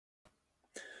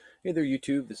Hey there,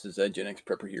 YouTube. This is Gen X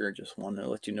Prepper here. I just want to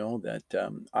let you know that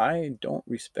I don't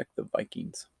respect the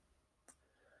Vikings.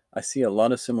 I see a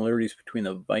lot of similarities between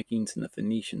the Vikings and the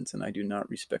Phoenicians, and I do not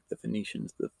respect the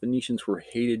Phoenicians. The Phoenicians were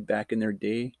hated back in their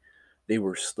day. They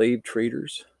were slave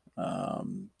traders.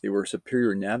 They were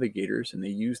superior navigators, and they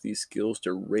used these skills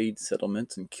to raid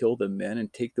settlements and kill the men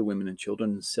and take the women and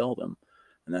children and sell them.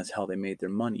 And that's how they made their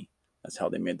money. That's how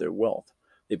they made their wealth.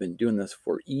 They've been doing this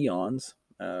for eons.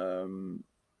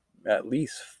 At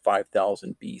least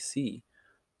 5000 BC.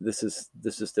 This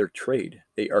is their trade.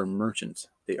 They are merchants.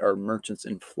 They are merchants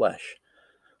in flesh.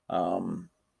 Um,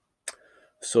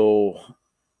 so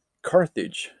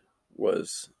Carthage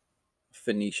was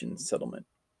Phoenician settlement.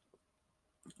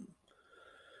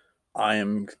 I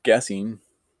am guessing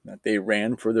that they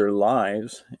ran for their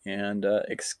lives and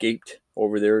escaped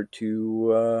over there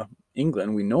to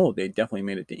England. We know they definitely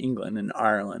made it to England and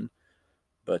Ireland,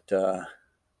 but uh,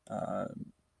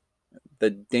 the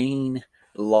Dane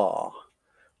law,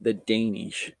 the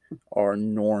Danish are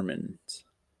Normans,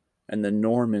 and the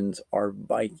Normans are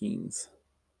Vikings,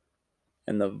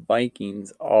 and the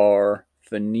Vikings are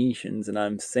Phoenicians. And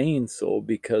I'm saying so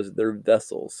because they're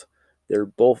vessels. They're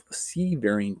both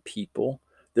seafaring people.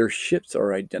 Their ships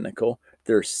are identical.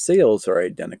 Their sails are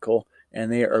identical.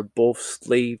 And they are both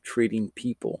slave trading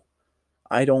people.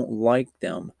 I don't like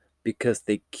them because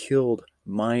they killed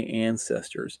my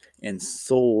ancestors and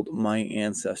sold my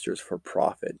ancestors for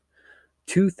profit.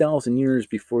 2,000 years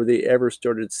before they ever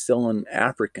started selling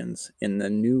Africans in the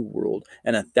New World,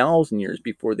 and 1,000 years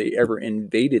before they ever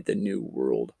invaded the New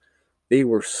World. They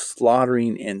were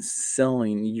slaughtering and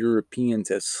selling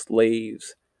Europeans as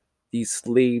slaves. These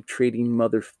slave trading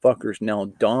motherfuckers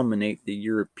now dominate the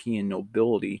European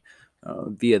nobility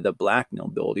via the black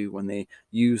nobility when they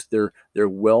use their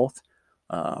wealth,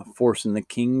 forcing the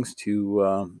kings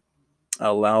to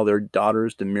allow their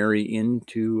daughters to marry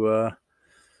into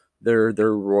their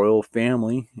royal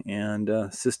family, and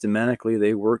systematically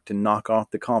they worked to knock off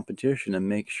the competition and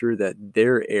make sure that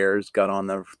their heirs got on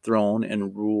the throne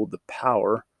and ruled the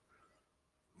power.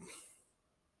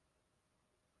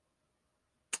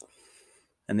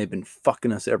 And they've been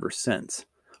fucking us ever since.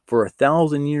 For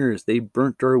 1,000 years, they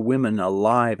burnt our women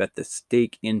alive at the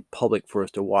stake in public for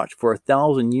us to watch. For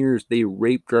 1,000 years, they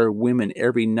raped our women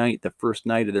every night, the first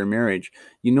night of their marriage.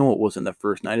 You know it wasn't the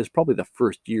first night. It's probably the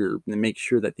first year to make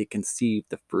sure that they conceived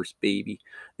the first baby.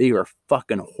 They are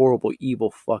fucking horrible,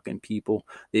 evil fucking people.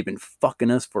 They've been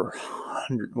fucking us for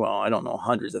I don't know,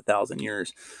 hundreds of thousand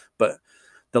years. But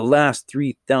the last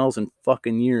 3,000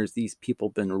 fucking years, these people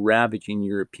have been ravaging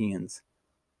Europeans.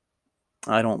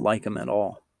 I don't like them at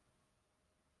all.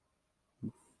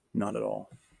 Not at all.